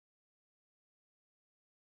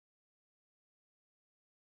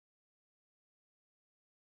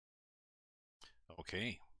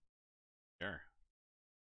Okay, there.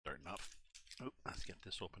 Starting up. Oh, let's get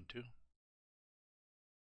this open too.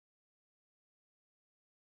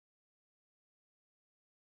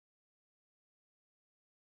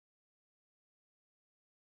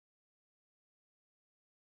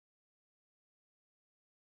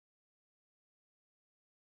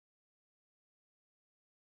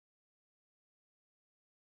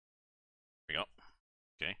 There we go.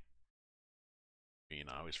 Okay.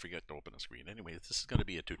 I always forget to open the screen. Anyway, this is going to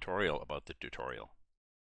be a tutorial about the tutorial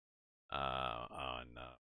on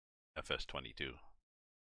FS22.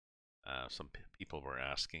 Some people were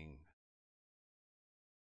asking,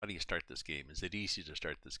 how do you start this game? Is it easy to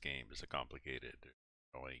start this game? Is it complicated,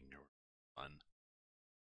 or annoying, or fun?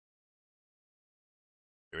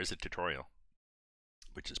 There is a tutorial,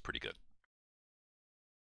 which is pretty good.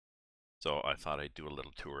 So I thought I'd do a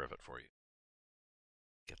little tour of it for you.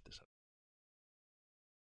 Get this up.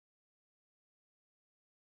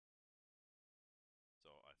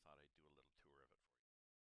 So I thought I'd do a little tour of it for you.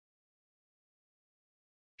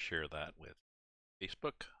 Share that with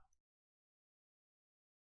Facebook.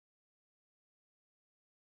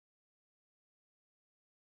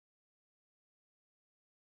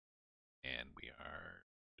 And we are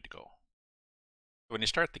good to go. So when you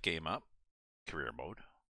start the game up, career mode,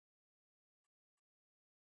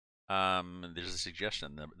 there's a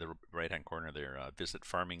suggestion in the right-hand corner there, visit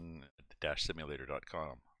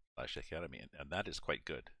farming-simulator.com/academy, and that is quite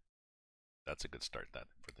good. That's a good start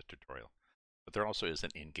for the tutorial. But there also is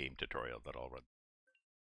an in-game tutorial that I'll run.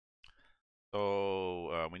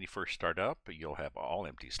 So when you first start up, you'll have all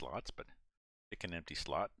empty slots, but pick an empty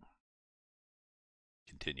slot.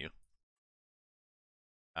 Continue.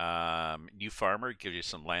 New farmer gives you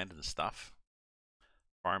some land and stuff.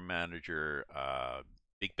 Farm manager,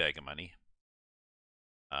 big bag of money.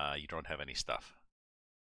 You don't have any stuff.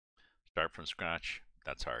 Start from scratch,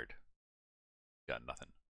 that's hard. Got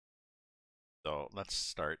nothing. So let's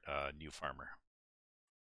start a new farmer.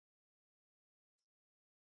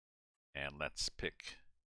 And let's pick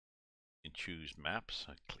and choose maps.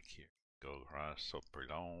 I click here. Go across. So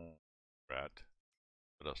Perlon, Rat.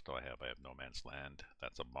 What else do I have? I have No Man's Land.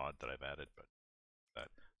 That's a mod that I've added, but that.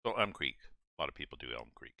 So Elm Creek. A lot of people do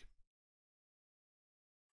Elm Creek.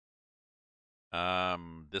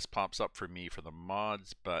 This pops up for me for the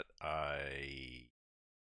mods, but I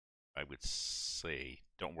would say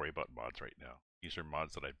don't worry about mods right now. These are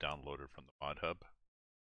mods that I've downloaded from the mod hub.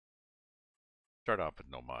 Start off with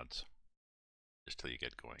no mods, just till you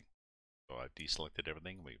get going. So I've deselected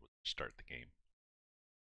everything. We will start the game.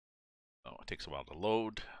 Oh, it takes a while to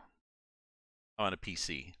load. I'm on a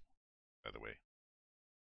PC, by the way.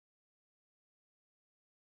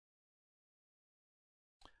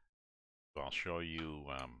 So I'll show you.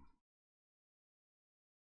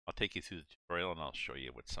 I'll take you through the tutorial, and I'll show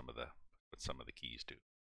you what some of the keys do.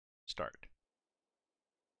 Start.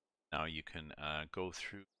 Now you can go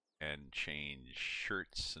through and change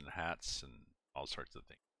shirts and hats and all sorts of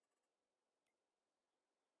things.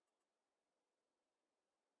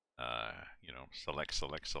 Select,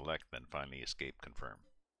 select, select, then finally escape, confirm.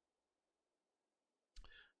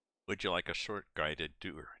 Would you like a short guided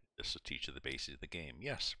tour? This will teach you the basics of the game.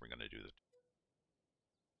 Yes, we're going to do that.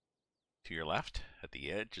 To your left, at the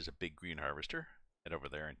edge, is a big green harvester. Head over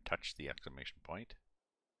there and touch the exclamation point.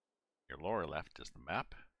 Your lower left is the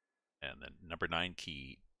map, and the number 9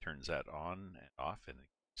 key turns that on and off, and it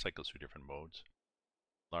cycles through different modes.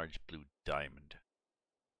 Large blue diamond.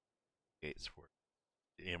 Okay,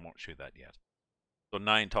 it won't show that yet. So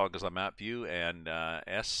 9 toggles on map view, and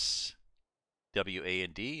S, W, A,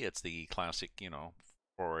 and D, it's the classic,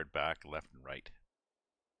 forward, back, left, and right.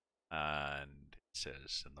 And it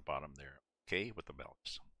says in the bottom there, okay, with the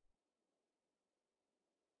bells.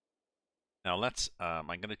 Now I'm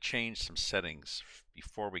going to change some settings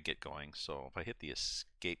before we get going. So if I hit the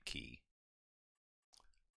escape key,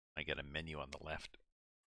 I get a menu on the left.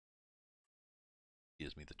 It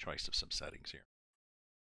gives me the choice of some settings here.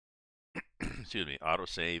 Excuse me,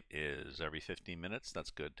 autosave is every 15 minutes.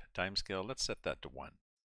 That's good. Timescale, let's set that to 1.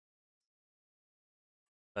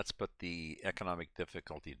 Let's put the economic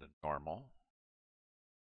difficulty to normal.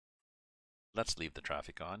 Let's leave the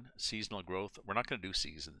traffic on. Seasonal growth, we're not going to do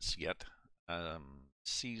seasons yet.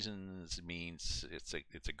 Seasons means it's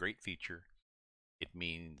a great feature. It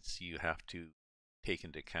means you have to take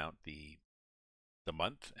into account the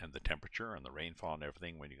month and the temperature and the rainfall and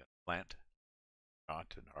everything when you plant,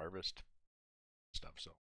 not and harvest stuff.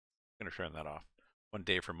 So I'm going to turn that off. 1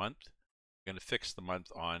 day per month. I'm going to fix the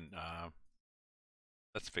month on.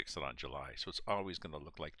 Let's fix it on July. So it's always going to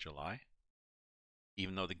look like July,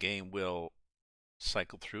 even though the game will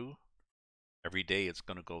cycle through. Every day it's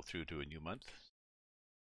going to go through to a new month.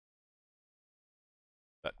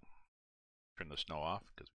 But turn the snow off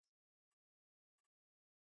because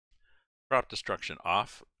crop destruction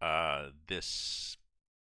off. This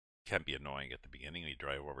can be annoying at the beginning. You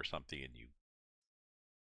drive over something and you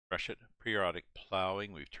crush it. Periodic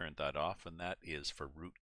plowing, we've turned that off, and that is for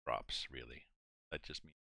root crops, really. That just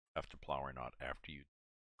means you have to plow or not after you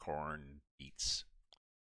corn, beets.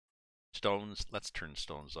 Stones, let's turn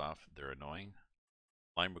stones off. They're annoying.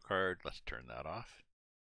 Lime required, let's turn that off.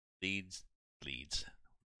 Leads,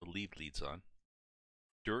 we'll leave leads on.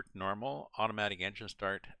 Dirt, normal. Automatic engine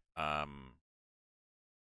start. I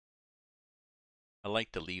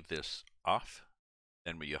like to leave this off.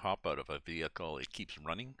 Then when you hop out of a vehicle, it keeps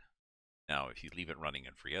running. Now, if you leave it running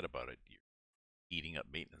and forget about it, you're eating up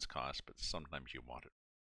maintenance costs, but sometimes you want it.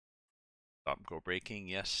 Stop and go braking,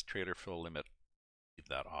 yes. Trailer fill limit, leave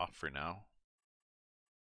that off for now.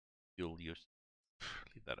 Fuel use,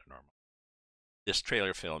 leave that at normal. This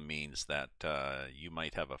trailer fill means that you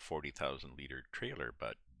might have a 40,000 liter trailer,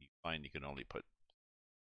 but you find you can only put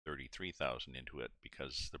 33,000 into it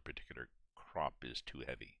because the particular crop is too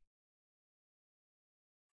heavy.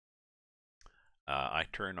 I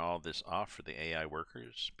turn all this off for the AI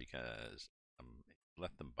workers because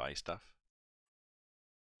let them buy stuff.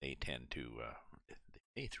 They tend to they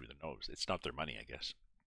pay through the nose. It's not their money, I guess.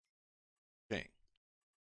 Okay.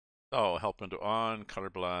 So help window on,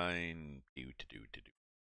 colorblind, do.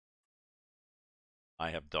 I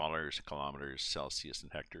have dollars, kilometers, Celsius,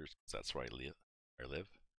 and hectares because that's where I live.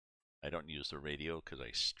 I don't use the radio because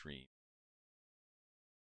I stream.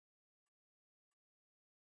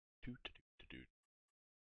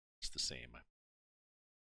 It's the same.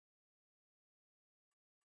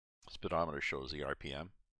 Speedometer shows the RPM.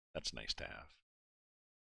 That's nice to have.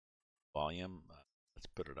 Volume, let's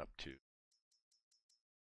put it up to.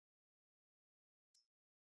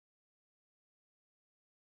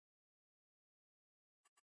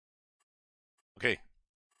 Okay, I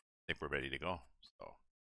think we're ready to go. So,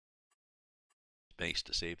 space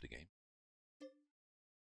to save the game.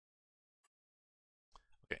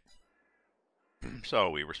 Okay. So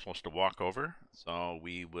we were supposed to walk over, so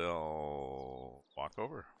we will walk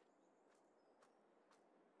over.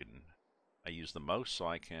 I use the mouse so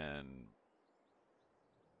I can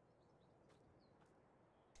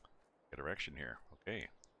get direction here. Okay.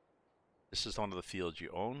 This is one of the fields you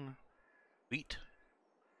own. Wheat.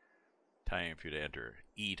 Time for you to enter.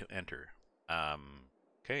 E to enter.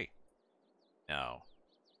 Okay. Now,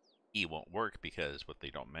 E won't work because what they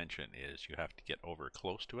don't mention is you have to get over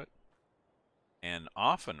close to it. And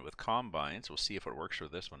often with combines, we'll see if it works for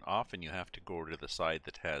this one, often you have to go to the side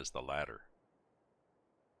that has the ladder.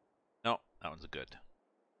 No, that one's good.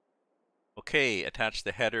 Okay, attach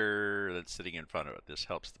the header that's sitting in front of it. This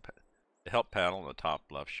helps the help panel on the top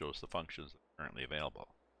left shows the functions that are currently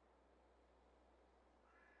available.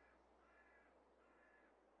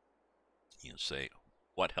 You say,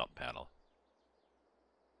 what help panel?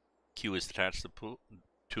 Q is attached to the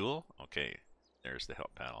tool. Okay, there's the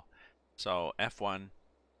help panel. So F1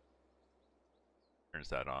 turns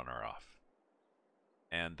that on or off.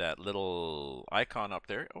 And that little icon up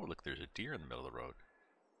there, oh look, there's a deer in the middle of the road.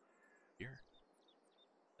 Deer.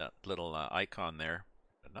 That little icon there,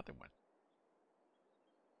 another one,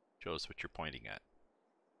 shows what you're pointing at.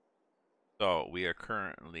 So we are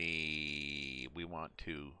currently, we want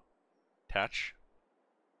to attach.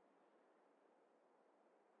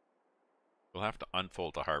 We'll have to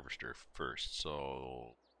unfold the harvester first.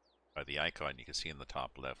 So by the icon you can see in the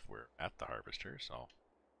top left we're at the harvester. So,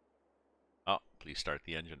 oh, please start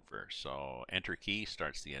the engine first. So enter key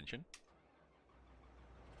starts the engine.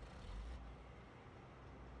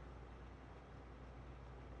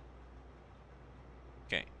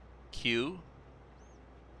 Okay, Q.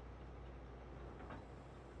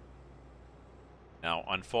 Now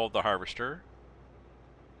unfold the harvester,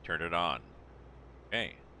 turn it on.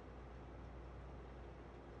 Okay.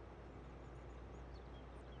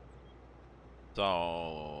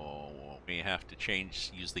 So we have to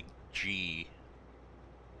use the G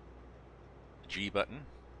button.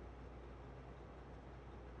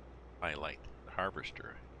 Highlight the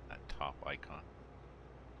harvester, that top icon.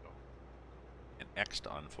 And X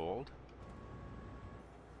to unfold.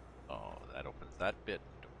 Oh, that opens that bit,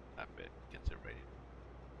 that bit, gets it ready.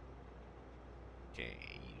 Okay,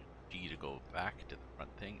 G to go back to the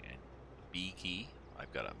front thing, and the B key,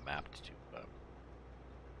 I've got it mapped to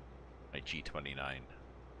my G29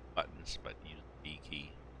 buttons, but use the B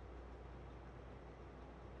key.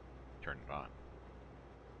 Turn it on.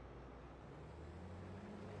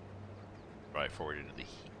 Drive forward into the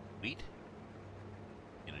wheat.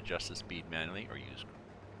 You can adjust the speed manually or use.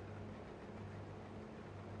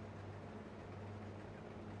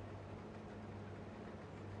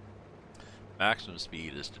 Maximum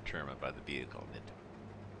speed is determined by the vehicle.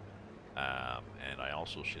 And I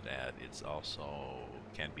also should add, it's also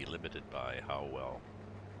can be limited by how well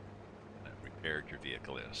repaired your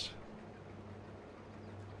vehicle is.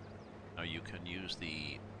 Now you can use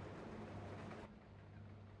the,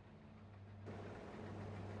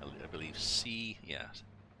 I believe C, yes.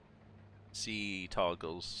 C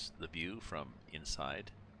toggles the view from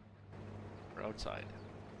inside or outside.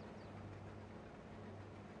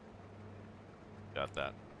 Got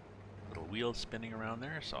that little wheel spinning around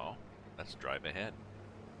there, so let's drive ahead.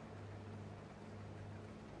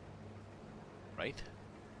 Right,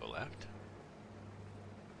 go left.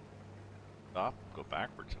 Stop, go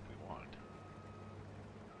backwards if we want.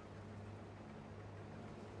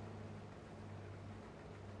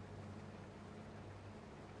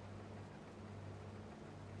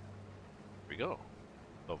 Here we go.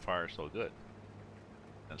 So far, so good.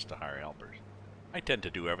 Tends to hire helpers. I tend to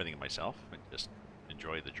do everything myself and just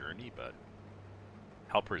enjoy the journey, but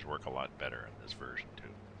helpers work a lot better in this version too.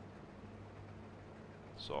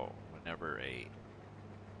 So whenever a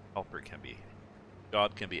helper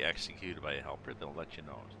job can be executed by a helper, they'll let you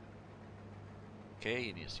know. Okay,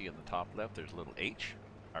 and you see on the top left, there's a little H,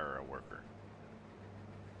 hire a worker.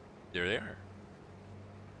 There they are.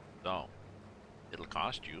 So, it'll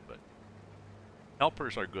cost you, but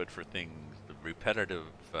helpers are good for things, the repetitive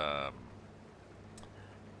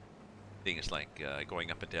things like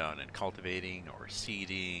going up and down and cultivating or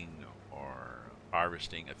seeding or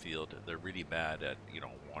harvesting a field. They're really bad at, you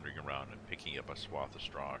know, wandering around and picking up a swath of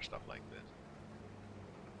straw or stuff like this.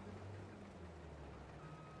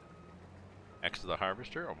 Exit the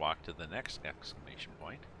harvester or walk to the next exclamation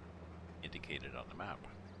point indicated on the map.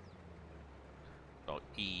 So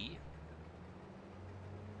E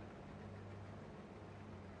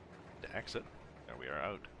to exit. There we are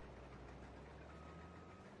out.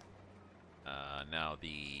 Now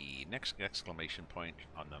the next exclamation point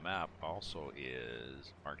on the map also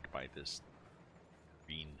is marked by this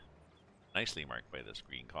green, nicely marked by this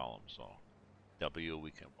green column. So W,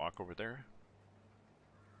 we can walk over there.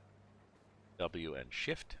 W and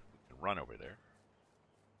shift, we can run over there.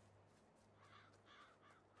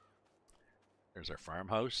 There's our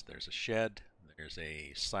farmhouse, there's a shed, there's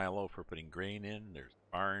a silo for putting grain in, there's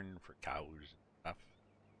a barn for cows and stuff.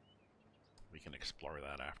 We can explore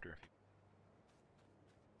that after.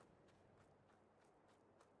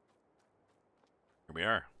 Here we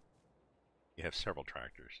are. You have several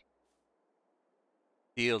tractors.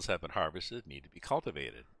 Fields have been harvested, need to be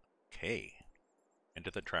cultivated. Okay. Enter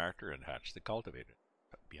the tractor and hatch the cultivator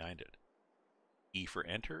behind it. E for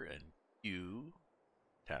enter and Q,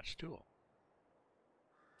 attach tool.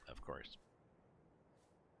 Of course.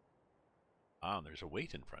 Ah, and there's a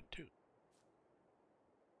weight in front too.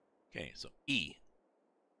 Okay, so E.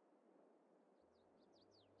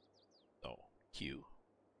 So Q.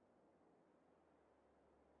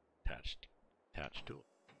 Attach tool.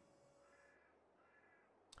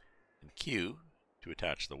 And Q to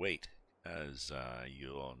attach the weight, as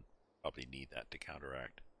you'll probably need that to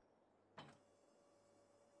counteract.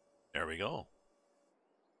 There we go.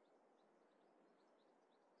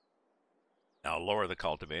 Now lower the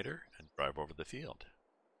cultivator and drive over the field.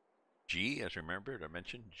 G, as remembered, I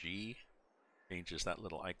mentioned, G changes that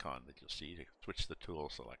little icon that you'll see to switch the tool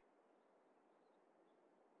select.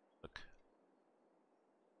 Look.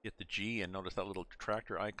 Hit the G and notice that little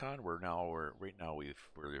tractor icon. Right now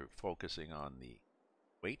we're focusing on the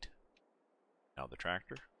weight. Now the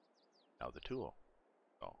tractor. Now the tool.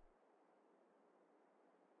 So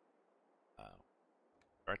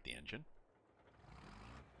start the engine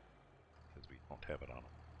because we don't have it on.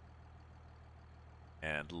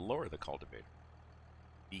 And lower the cultivator.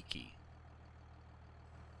 B key.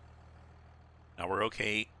 Now we're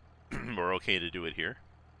okay. We're okay to do it here.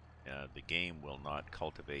 The game will not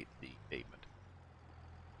cultivate the pavement.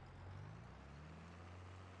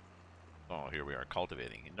 Oh, here we are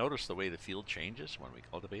cultivating. And notice the way the field changes when we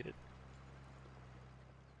cultivate it.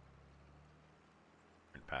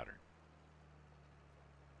 Different pattern.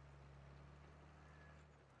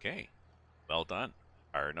 Okay, well done.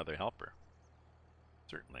 Hire another helper.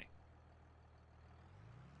 Certainly.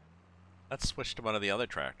 Let's switch to one of the other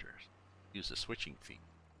tractors. Use the switching feed.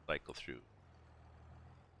 Cycle through.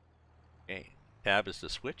 Okay, tab is the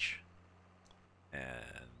switch.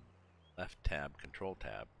 And left tab, control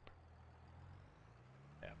tab.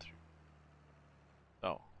 Tab through.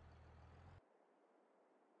 So,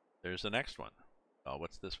 there's the next one. Oh,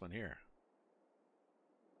 what's this one here?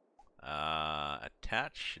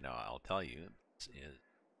 Attach. No, I'll tell you. This is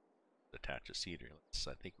attach a seeder.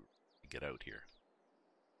 I think we get out here.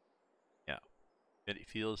 Yeah. It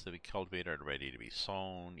feels to be cultivated and ready to be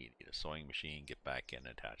sown. You need a sowing machine. Get back in and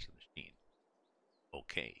attach the machine.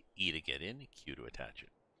 Okay. E to get in. Q to attach it.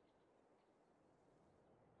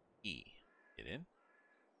 E. Get in.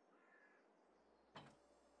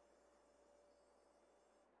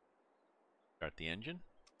 Start the engine.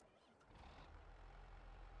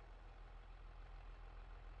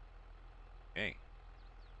 Okay.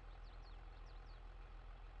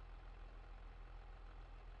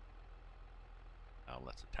 Now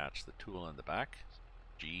let's attach the tool in the back.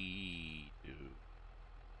 G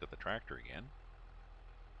to the tractor again.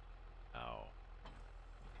 Now,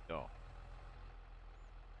 go.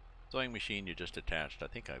 Sewing machine you just attached. I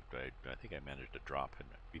think I managed to drop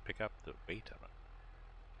and pick up the weight of it.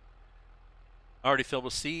 Already filled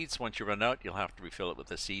with seeds. Once you run out, you'll have to refill it with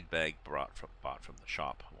a seed bag bought from the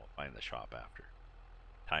shop. We'll find the shop after.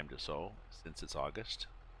 Time to sow, since it's August.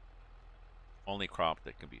 Only crop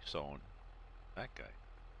that can be sown. That guy.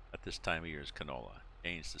 At this time of year is canola.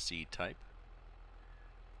 Change the seed type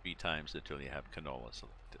 3 times until you have canola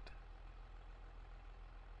selected.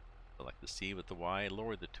 Select the C with the Y,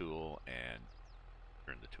 lower the tool, and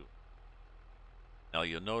turn the tool. Now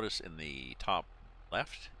you'll notice in the top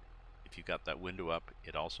left, if you've got that window up,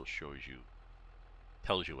 it also shows you,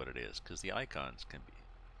 tells you what it is, because the icons can be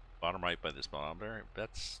bottom right by the speedometer.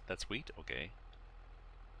 That's wheat, okay.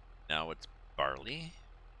 Now it's barley,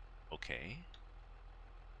 okay.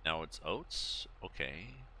 Now it's oats,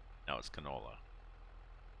 okay. Now it's canola.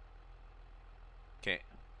 Okay.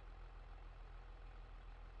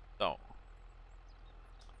 So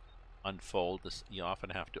unfold this. You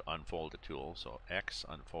often have to unfold the tool. So X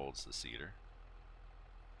unfolds the seeder.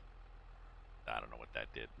 I don't know what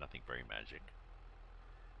that did. Nothing very magic.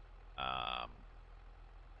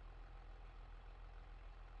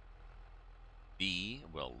 B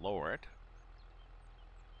will lower it.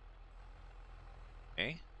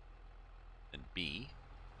 Okay. And B,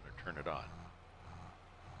 I'm going to turn it on.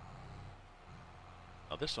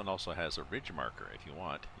 Now this one also has a ridge marker if you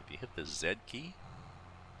want. If you hit the Z key,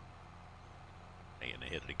 and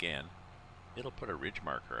hit it again, it'll put a ridge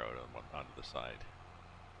marker out onto the side.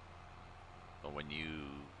 So when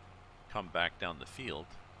you come back down the field,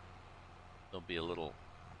 there'll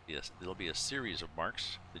be a series of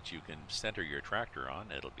marks that you can center your tractor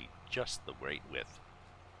on. It'll be just the right width.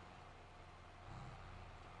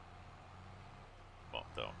 Well,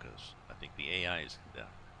 though, because I think the AI is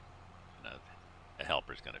a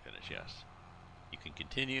helper's going to finish. Yes, you can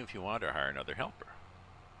continue if you want, or hire another helper.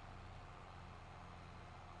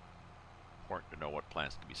 Important to know what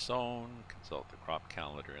plants to be sown. Consult the crop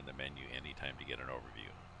calendar in the menu anytime to get an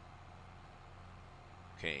overview.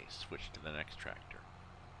 Okay, switch to the next tractor.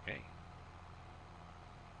 Okay.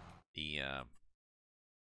 The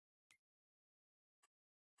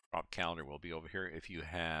crop calendar will be over here if you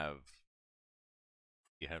have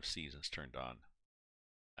seasons turned on,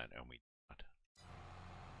 and we do not.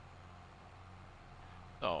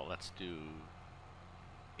 So let's do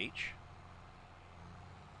H.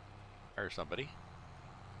 Hire somebody.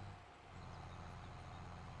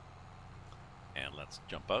 And let's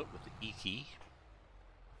jump out with the E key.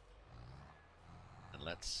 And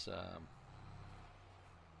let's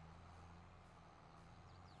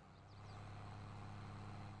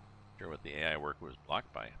sure what the AI work was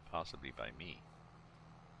blocked by, possibly by me.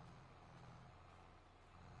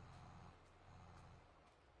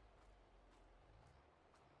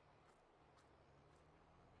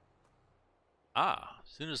 As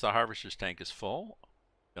soon as the harvester's tank is full,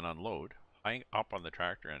 you can unload, hang up on the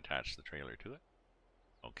tractor and attach the trailer to it.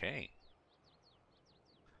 Okay.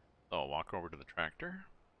 So I'll walk over to the tractor,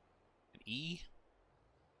 and E,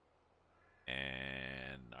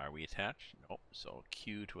 and are we attached? Nope, so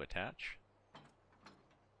Q to attach.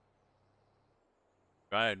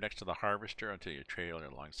 Drive next to the harvester until your trailer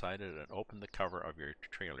alongside it and open the cover of your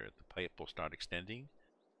trailer. The pipe will start extending.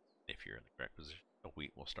 If you're in the correct position, the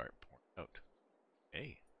wheat will start pouring out.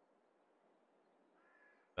 Okay.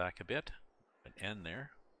 Back a bit, an N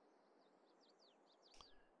there.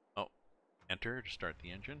 Oh, enter to start the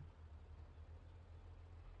engine.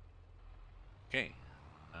 Okay,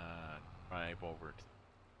 drive over to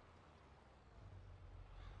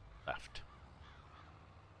the left.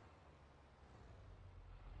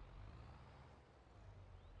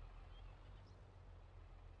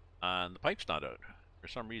 And the pipe's not out. For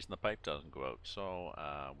some reason the pipe doesn't go out, so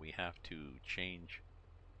we have to change.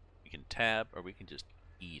 We can tab or we can just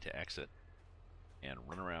E to exit and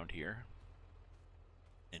run around here,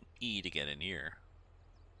 and E to get in here.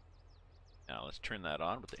 Now let's turn that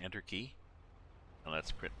on with the enter key. And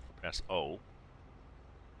let's press O.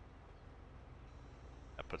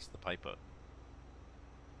 That puts the pipe out.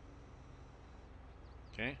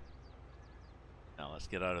 Okay. Now let's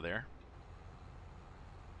get out of there.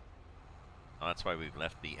 Now that's why we've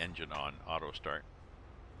left the engine on auto start.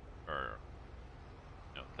 Or,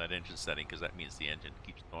 no, that engine setting, because that means the engine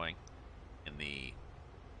keeps going in the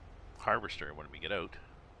harvester when we get out.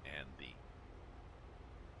 And the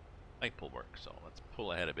pipe will work. So let's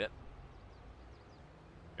pull ahead a bit.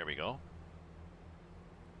 There we go.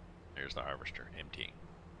 There's the harvester emptying.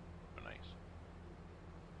 Oh, nice.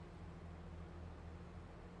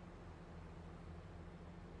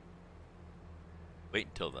 Wait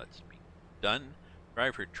until that's done.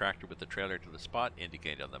 Drive your tractor with the trailer to the spot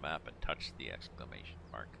indicated on the map and touch the exclamation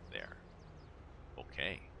mark there.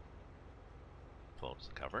 Okay. Close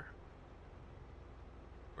the cover.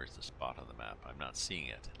 Where's the spot on the map? I'm not seeing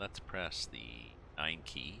it. Let's press the 9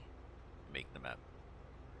 key to make the map.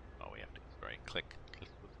 Oh, we have to, sorry, click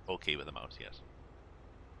OK with the mouse, yes.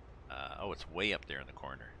 Oh, it's way up there in the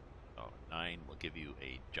corner. Oh, 9 will give you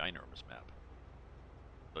a ginormous map.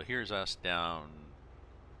 So here's us down,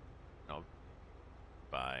 you know,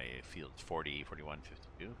 by fields 40, 41,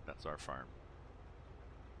 52. That's our farm.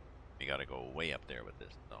 We gotta go way up there with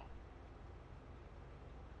this, though.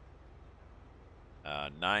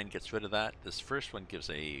 9 gets rid of that. This first one gives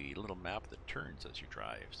a little map that turns as you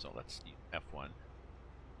drive. So let's use F1.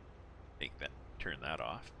 Make that, turn that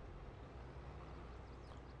off.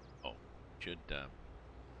 Oh, should, before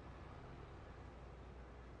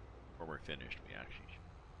we're finished, we actually should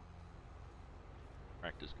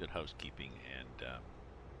practice good housekeeping and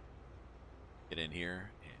get in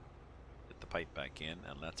here and get the pipe back in,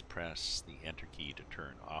 and let's press the enter key to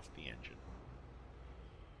turn off the engine.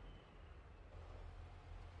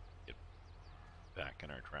 Get back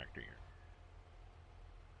in our tractor here.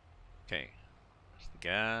 Okay, that's the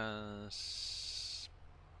gas.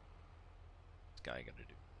 What's this guy gonna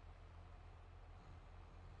do?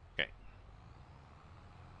 Okay.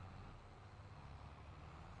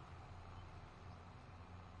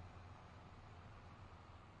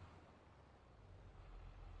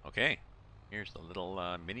 Okay, here's the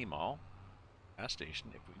little mini mall gas station.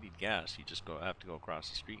 If we need gas, you just have to go across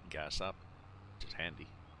the street and gas up, which is handy.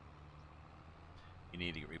 You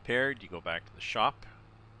need to get repaired, you go back to the shop,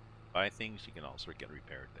 buy things. You can also get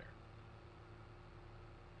repaired there.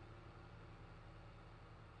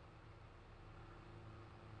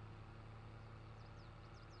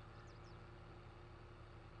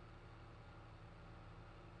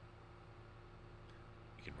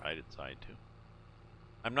 You can ride inside too.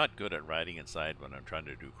 I'm not good at riding inside when I'm trying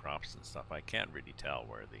to do crops and stuff. I can't really tell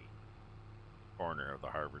where the corner of the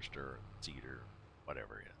harvester or the seeder,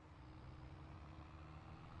 whatever is.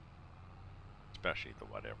 Especially the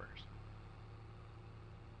whatevers.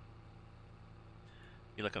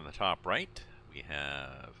 You look on the top right, we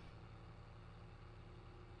have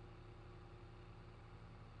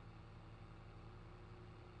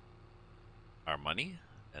our money,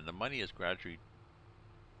 and the money is gradually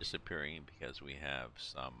disappearing because we have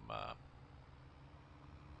some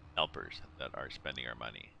helpers that are spending our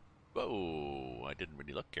money. Whoa, I didn't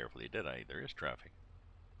really look carefully, did I? There is traffic.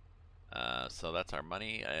 So that's our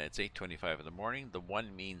money. It's 8:25 in the morning. The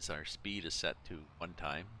 1 means our speed is set to 1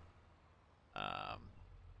 time.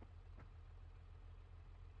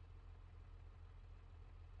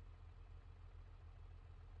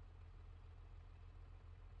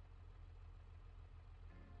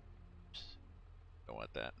 Don't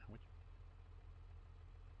want that.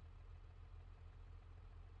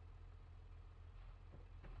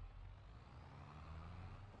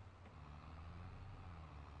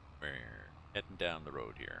 We're heading down the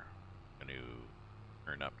road here. I'm going to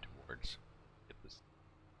turn up towards, get this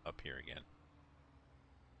up here again.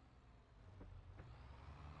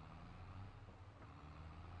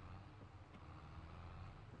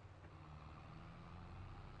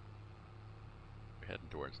 We're heading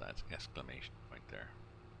towards that exclamation point there.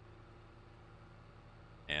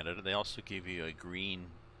 And they also give you a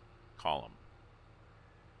green column.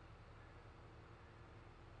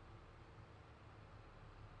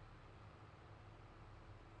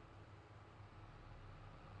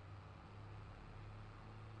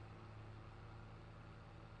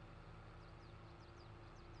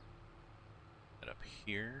 And up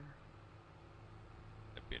here,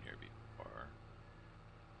 I've been here before.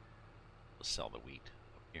 We'll sell the wheat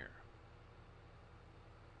up here.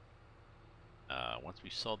 Once we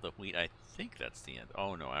sell the wheat, I think that's the end.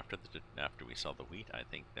 Oh no! After we sell the wheat, I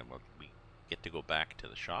think then we get to go back to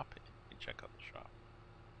the shop and check out the shop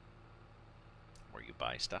where you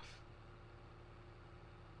buy stuff.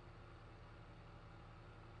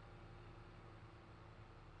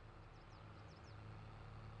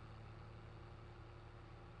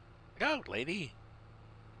 Look out, lady!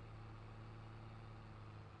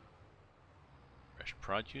 Fresh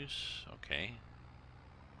produce, okay.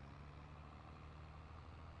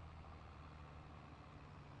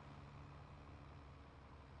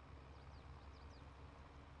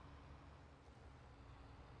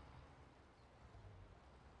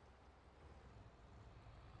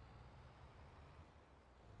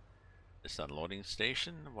 This unloading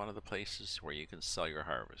station, one of the places where you can sell your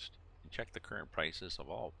harvest. You can check the current prices of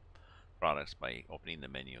all products by opening the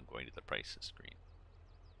menu and going to the prices screen.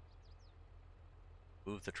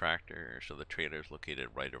 Move the tractor so the trailer is located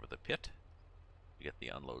right over the pit. You get the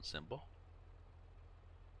unload symbol.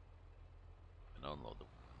 And unload the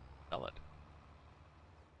sell it.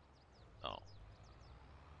 Oh.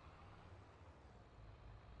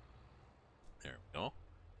 There we go.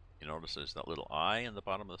 You notice there's that little eye in the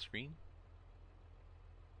bottom of the screen.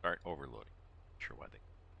 Start overloading. Not sure why they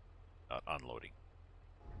not unloading.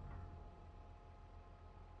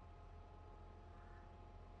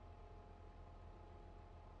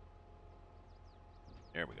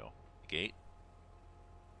 There we go. Gate.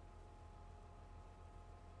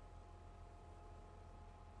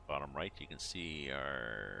 Bottom right, you can see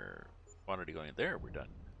our quantity going there. We're done.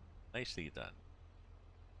 Nicely done.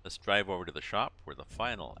 Let's drive over to the shop where the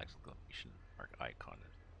final exclamation mark icon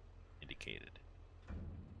is indicated.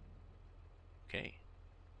 Okay.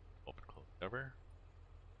 Open, close, cover.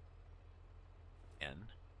 N.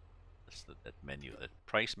 This is that menu, that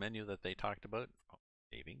price menu that they talked about. Oh,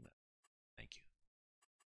 saving that. Thank you.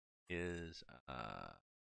 Is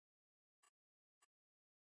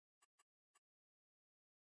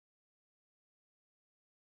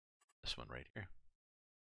this one right here.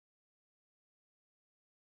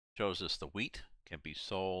 Shows us the wheat can be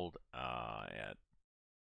sold at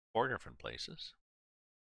 4 different places.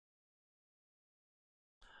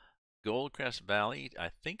 Goldcrest Valley,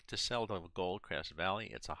 I think to sell to Goldcrest Valley,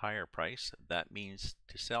 it's a higher price. That means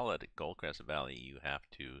to sell it at Goldcrest Valley, you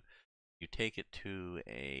take it to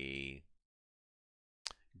a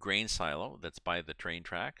grain silo that's by the train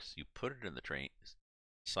tracks. You put it in the train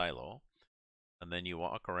silo, and then you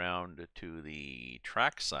walk around to the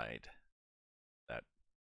track side that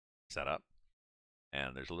set up,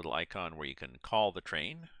 and there's a little icon where you can call the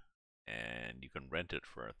train, and you can rent it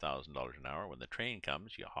for $1,000 an hour. When the train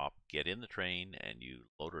comes, you get in the train, and you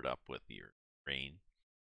load it up with your grain.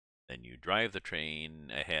 Then you drive the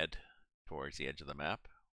train ahead towards the edge of the map,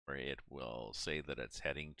 where it will say that it's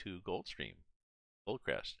heading to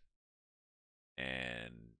Goldcrest.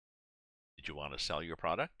 And did you want to sell your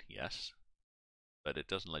product? Yes. But it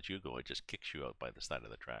doesn't let you go. It just kicks you out by the side of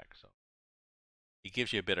the track. So it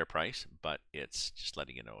gives you a better price, but it's just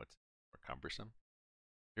letting you know it's more cumbersome.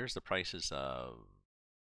 Here's the prices of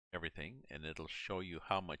everything, and it'll show you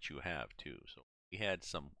how much you have too. So we put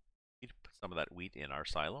some of that wheat in our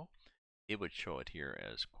silo. It would show it here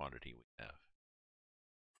as quantity we have.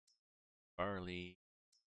 Barley,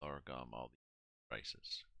 sorghum, all these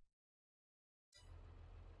prices.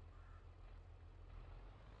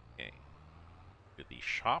 Okay. To the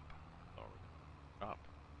shop. Shop.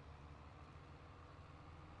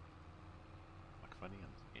 Look funny on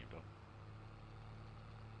this game, don't.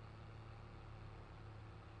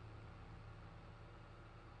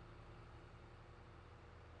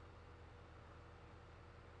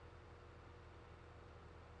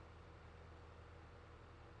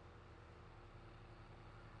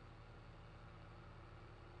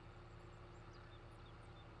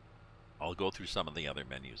 I'll go through some of the other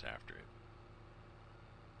menus after it.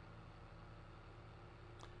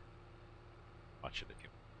 Watch it if you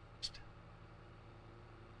want.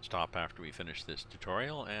 Stop after we finish this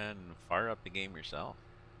tutorial and fire up the game yourself.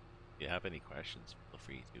 If you have any questions, feel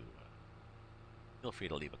free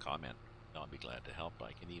to leave a comment. I'll be glad to help.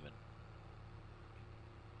 I can even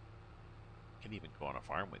go on a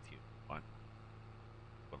farm with you. On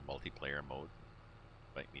multiplayer mode,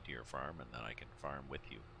 invite me to your farm, and then I can farm with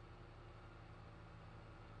you.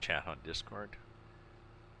 Chat on Discord.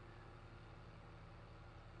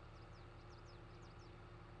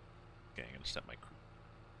 Okay, I'm going to set my crew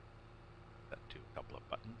that to a couple of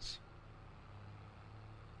buttons.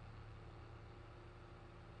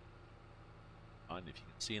 And if you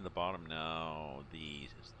can see in the bottom now,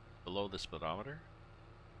 below the speedometer,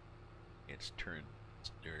 it's turned.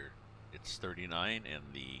 It's 39, and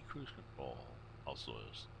the cruise control also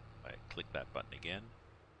is. If I click that button again,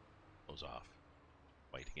 it goes off.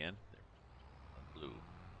 White again, there, blue.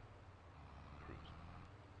 Cruise.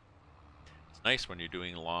 It's nice when you're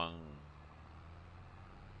doing long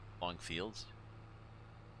fields,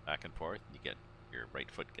 back and forth. You get your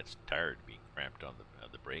right foot gets tired being cramped on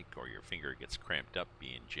the brake, or your finger gets cramped up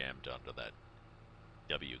being jammed onto that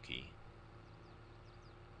W key.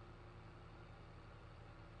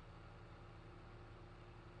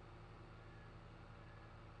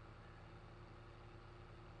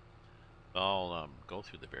 I'll go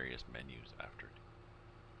through the various menus after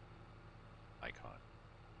icon.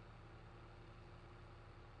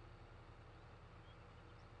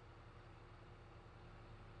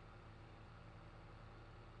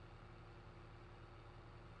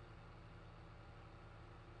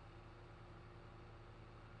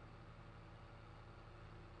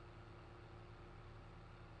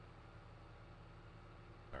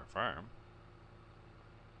 Our farm.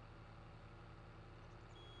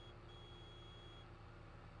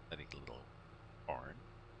 Setting a little barn.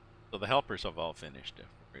 So the helpers have all finished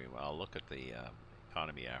very well. I'll look at the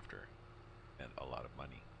economy after. And a lot of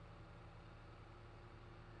money.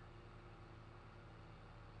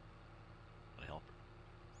 A helper.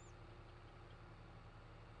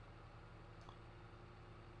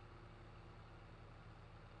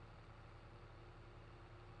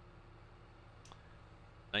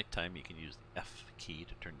 Nighttime, you can use the F key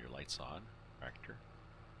to turn your lights on. Tractor.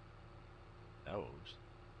 Those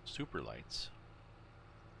super lights.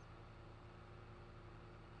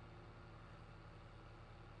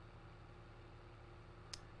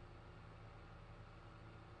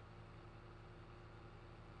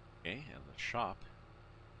 Okay, and the shop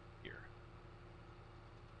here.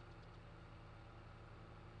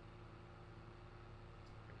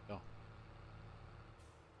 Here we go.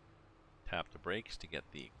 Tap the brakes to get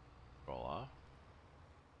the roll off.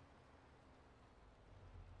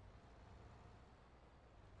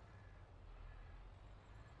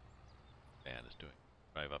 And it's doing.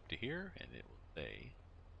 Drive up to here, and it will say,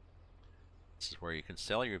 "This is where you can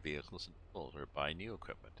sell your vehicles and tools or buy new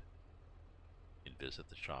equipment. You can visit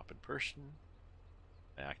the shop in person,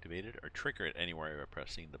 activate it, or trigger it anywhere by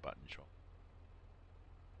pressing the button shown."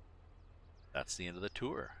 That's the end of the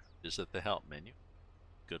tour. Visit the help menu.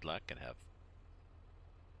 Good luck and have.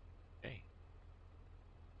 Okay.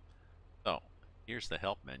 So here's the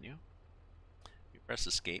help menu. You press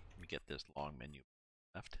escape, you get this long menu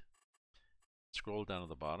left. Scroll down to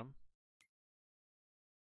the bottom.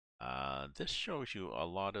 This shows you a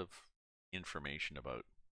lot of information about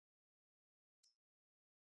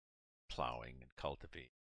plowing and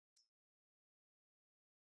cultivating.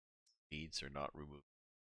 Weeds are not removed.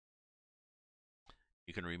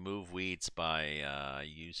 You can remove weeds by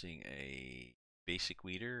using a basic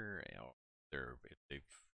weeder, if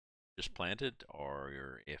they've just planted,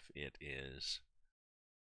 or if it is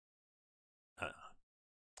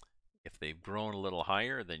if they've grown a little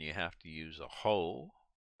higher, then you have to use a hoe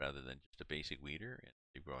rather than just a basic weeder. And if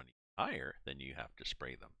they've grown higher, then you have to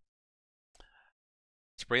spray them.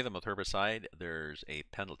 Spray them with herbicide, there's a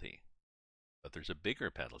penalty. But there's a bigger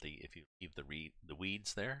penalty if you leave the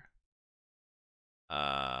weeds there.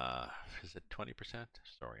 Is it 20%?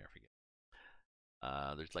 Sorry, I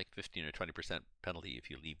forget. There's like 15 or 20% penalty if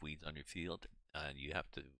you leave weeds on your field. And you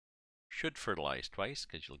should fertilize twice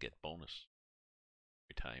because you'll get bonus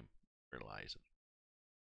every time you fertilize it.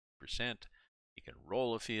 Percent. You can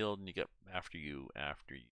roll a field and you get after you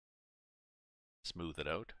smooth it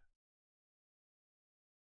out.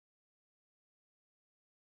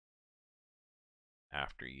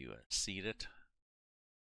 After you seed it.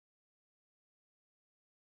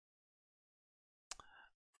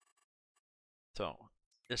 So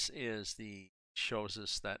this shows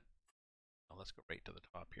us that. Well, let's go right to the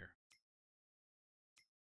top here.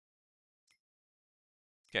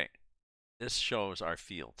 Okay, this shows our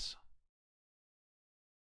fields.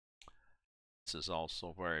 This is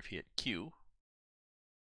also where if you hit Q,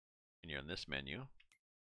 and you're in this menu,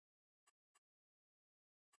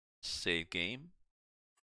 save game,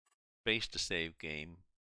 space to save game,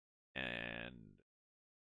 and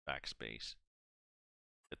backspace,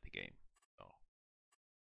 hit the game. So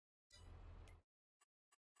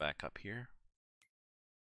back up here.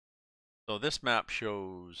 So this map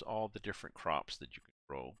shows all the different crops that you can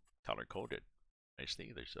grow, color coded.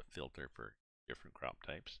 Nicely, there's a filter for different crop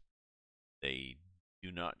types. They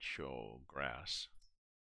do not show grass.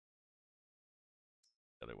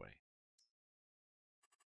 The other way.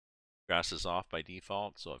 Grass is off by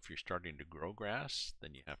default, so if you're starting to grow grass,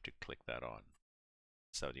 then you have to click that on.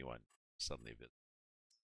 71 suddenly visible.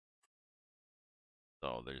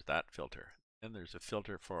 So there's that filter. Then there's a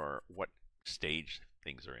filter for what stage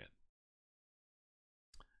things are in.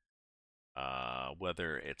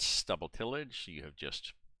 Whether it's stubble tillage, you've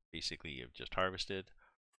just harvested,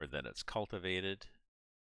 or then it's cultivated,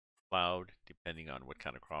 plowed, depending on what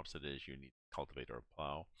kind of crops it is, you need to cultivate or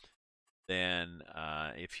plow. Then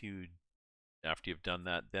after you've done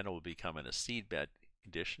that, then it will become in a seed bed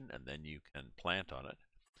condition, and then you can plant on it.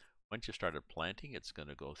 Once you started planting, it's going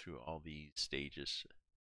to go through all these stages,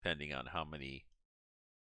 depending on how many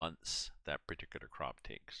months that particular crop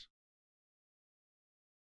takes.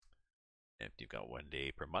 If you've got 1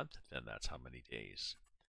 day per month, then that's how many days.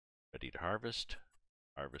 Ready to harvest,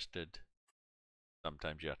 harvested.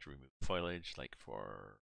 Sometimes you have to remove foliage, like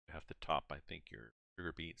you have to top, I think, your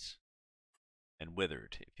sugar beets. And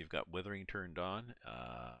withered. If you've got withering turned on,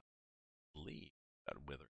 believe you've got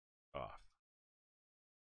withering off.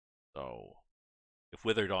 So if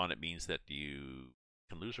withered on, it means that you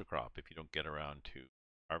can lose a crop if you don't get around to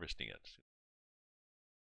harvesting it.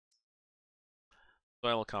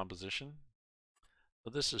 Soil composition. So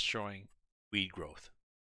this is showing weed growth.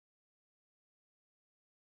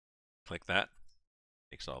 Click that,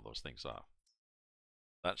 takes all those things off.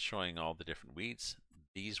 That's showing all the different weeds.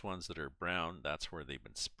 These ones that are brown, that's where they've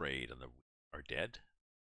been sprayed and are dead.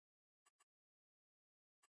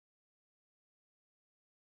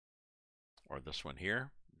 Or this one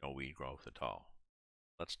here, no weed growth at all.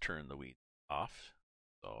 Let's turn the weed off.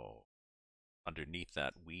 So underneath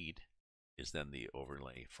that weed is then the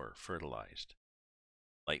overlay for fertilized.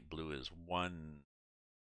 Light blue is one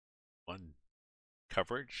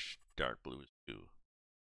coverage, dark blue is 2.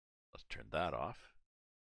 Let's turn that off.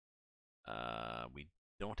 We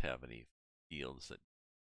don't have any fields that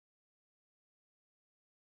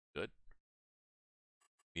good.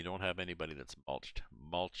 We don't have anybody that's mulched.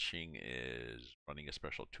 Mulching is running a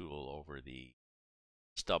special tool over the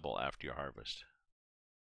stubble after you harvest.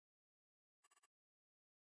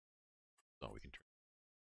 So we can turn.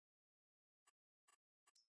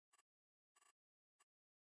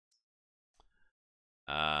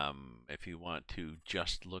 If you want to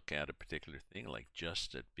just look at a particular thing, like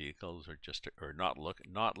just at vehicles, or not look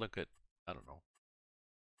at, I don't know,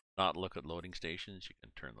 not look at loading stations, you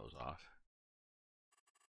can turn those off.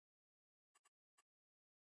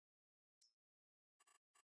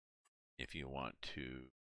 If you want to,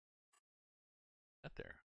 get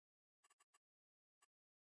there.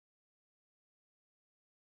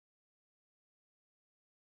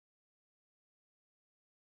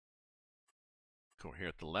 Go here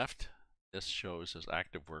at the left. This shows us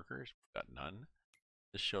active workers. We've got none.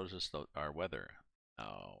 This shows us our weather.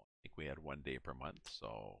 Now, I think we had 1 day per month.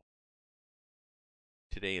 So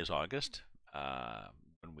today is August.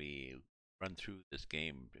 When we run through this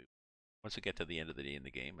game, once we get to the end of the day in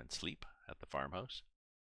the game and sleep at the farmhouse,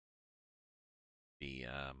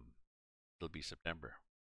 it'll be September.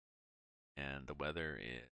 And the weather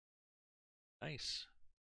is nice.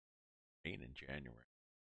 Rain in January.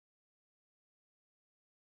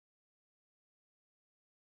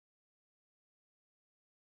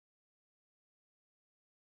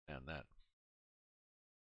 And that.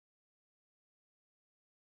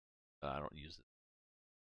 I don't use it.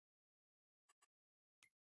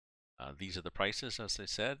 These are the prices, as I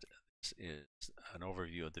said. This is an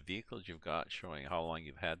overview of the vehicles you've got, showing how long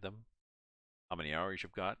you've had them, how many hours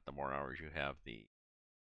you've got. The more hours you have, the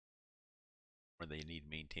more they need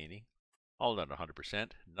maintaining. All at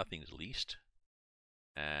 100%. Nothing's leased.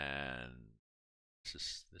 And this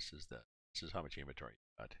is how much inventory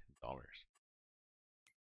you've got in dollars.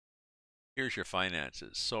 Here's your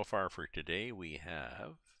finances. So far for today, we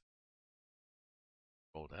have,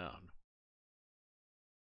 roll down,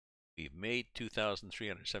 we've made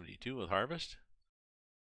 2,372 with harvest.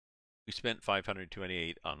 We spent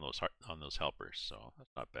 528 on those helpers, so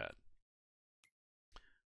that's not bad.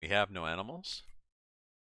 We have no animals.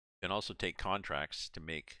 You can also take contracts to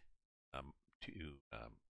make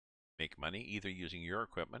money, either using your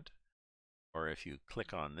equipment, or if you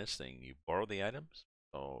click on this thing, you borrow the items.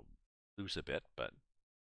 So lose a bit, but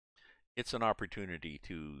it's an opportunity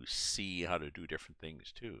to see how to do different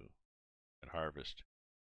things too. And harvest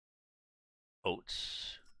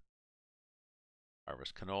oats,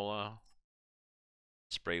 harvest canola,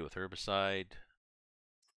 spray with herbicide.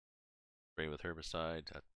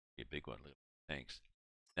 That'd be a big one. Thanks.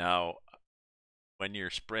 Now, when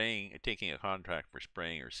you're taking a contract for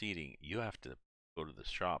spraying or seeding, you have to go to the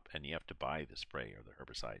shop and you have to buy the spray or the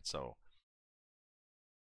herbicide. So,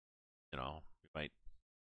 you might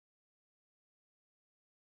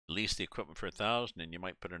lease the equipment for 1,000, and you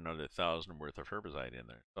might put another 1,000 worth of herbicide in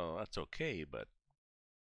there. So that's okay, but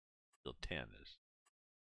still 10 is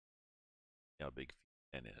how big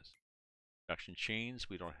 10 is. Production chains,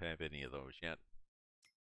 we don't have any of those yet.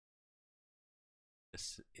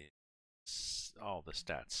 This is all the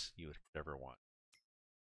stats you would ever want.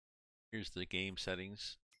 Here's the game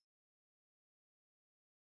settings.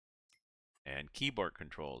 And keyboard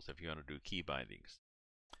controls if you want to do key bindings.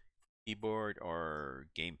 Keyboard or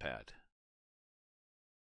gamepad.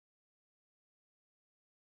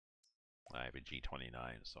 I have a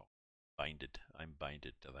G29, so I'm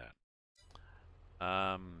binded to that.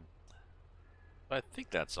 I think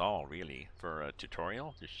that's all really for a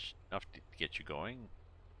tutorial. Just enough to get you going.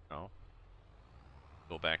 You know,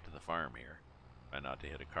 go back to the farm here. Try not to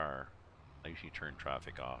hit a car. I usually turn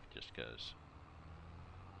traffic off just because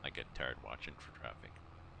I get tired watching for traffic.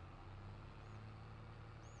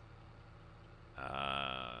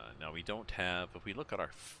 Now we don't have, if we look at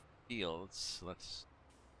our fields, let's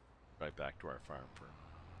drive back to our farm for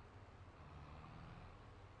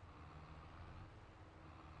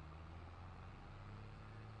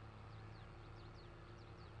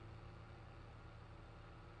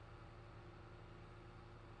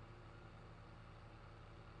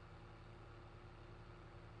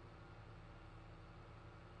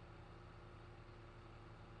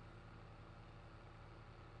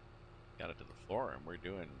got it to the floor, and we're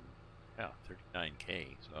doing, yeah,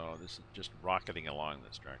 39K. So this is just rocketing along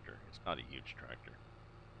this tractor. It's not a huge tractor.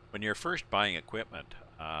 When you're first buying equipment,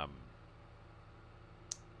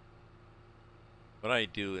 what I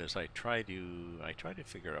do is I try to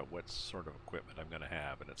figure out what sort of equipment I'm going to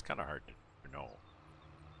have, and it's kind of hard to know.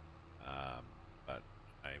 But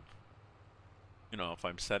if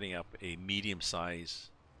I'm setting up a medium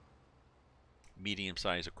size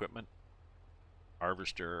equipment,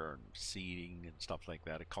 harvester and seeding and stuff like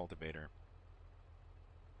that, a cultivator,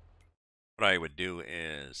 what I would do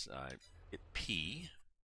is hit P,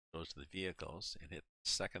 goes to the vehicles, and hit the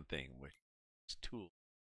second thing, which is tool.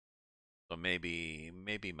 So maybe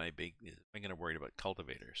I'm gonna worry about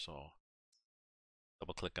cultivators, so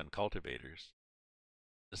double click on cultivators.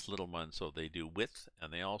 This little one, so they do width,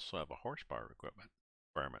 and they also have a horsepower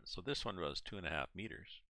requirement. So this one was 2.5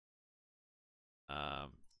 meters.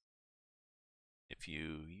 If you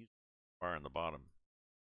use the bar on the bottom,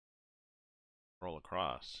 roll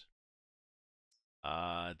across.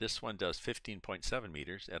 This one does 15.7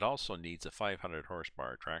 meters. It also needs a 500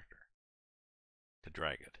 horsepower tractor to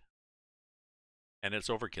drag it. And it's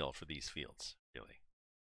overkill for these fields, really.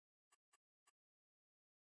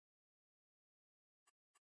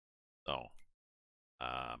 So,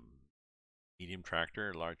 medium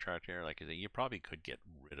tractor, large tractor, like I say, you probably could get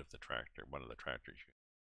rid of the tractor, one of the tractors.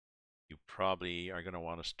 You probably are going to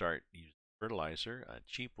want to start using fertilizer, a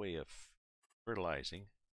cheap way of fertilizing.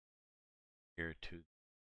 Here to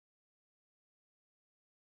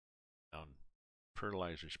down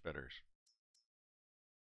fertilizer spreaders.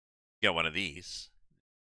 Get one of these.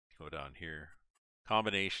 Go down here.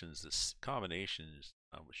 Combinations. This combinations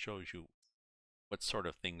shows you what sort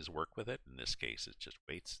of things work with it. In this case, it's just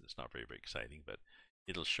weights. It's not very exciting, but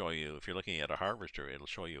it'll show you, if you're looking at a harvester, it'll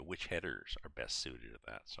show you which headers are best suited to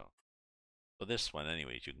that. So this one,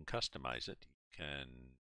 anyways, you can customize it. You can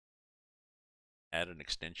add an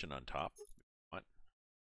extension on top. What?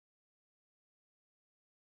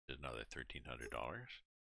 Another $1,300.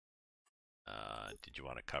 Did you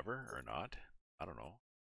want to cover or not? I don't know.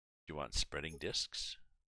 Do you want spreading discs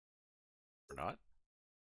or not?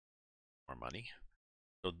 More money.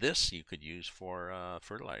 So this you could use for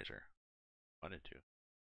fertilizer. Wanted to.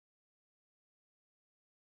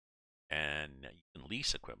 And you can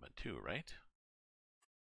lease equipment too, right?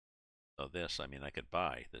 So this, I mean, I could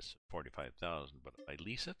buy this 45,000, but if I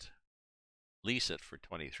lease it for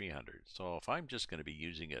 2,300. So if I'm just going to be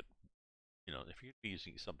using it, if you're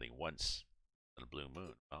using something once in a blue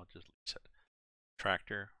moon, I'll just lease it.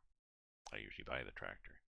 Tractor, I usually buy the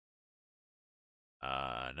tractor.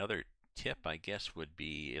 Another tip, I guess, would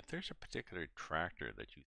be if there's a particular tractor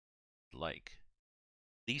that you like,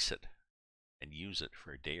 lease it and use it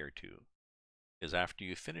for a day or two. Because after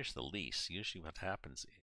you finish the lease, usually what happens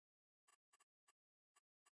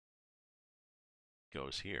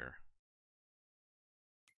goes here.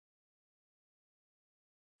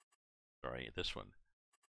 Sorry, this one.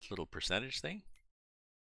 This little percentage thing.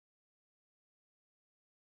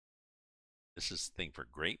 This is the thing for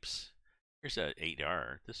grapes. Here's a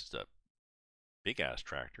 8R. This is a big ass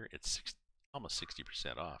tractor. It's almost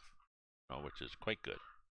 60% off, which is quite good.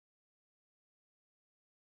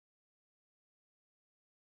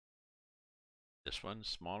 This one's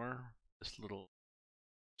smaller. This little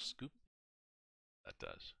scoop that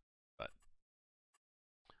does. But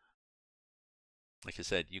like I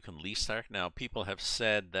said, you can lease that. Now, people have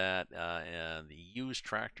said that the used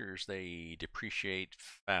tractors, they depreciate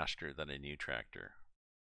faster than a new tractor.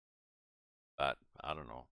 But I don't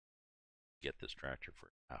know. Get this tractor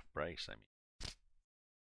for half price. I mean,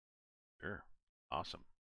 sure, awesome.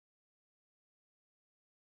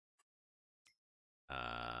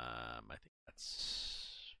 I think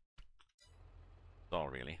that's all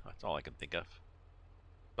really. That's all I can think of.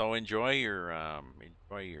 So enjoy the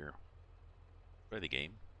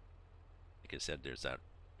game. Like I said, there's that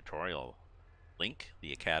tutorial link,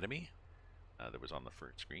 the academy, that was on the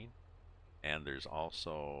first screen, and there's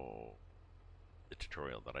also the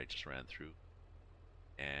tutorial that I just ran through,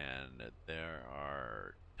 and there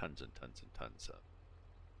are tons and tons and tons of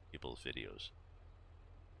people's videos.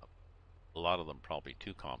 A lot of them probably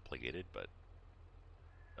too complicated, but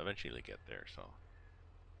eventually they get there. So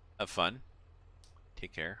have fun.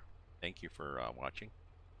 Take care. Thank you for watching,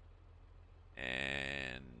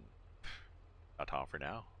 and ta-ta for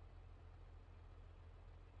now.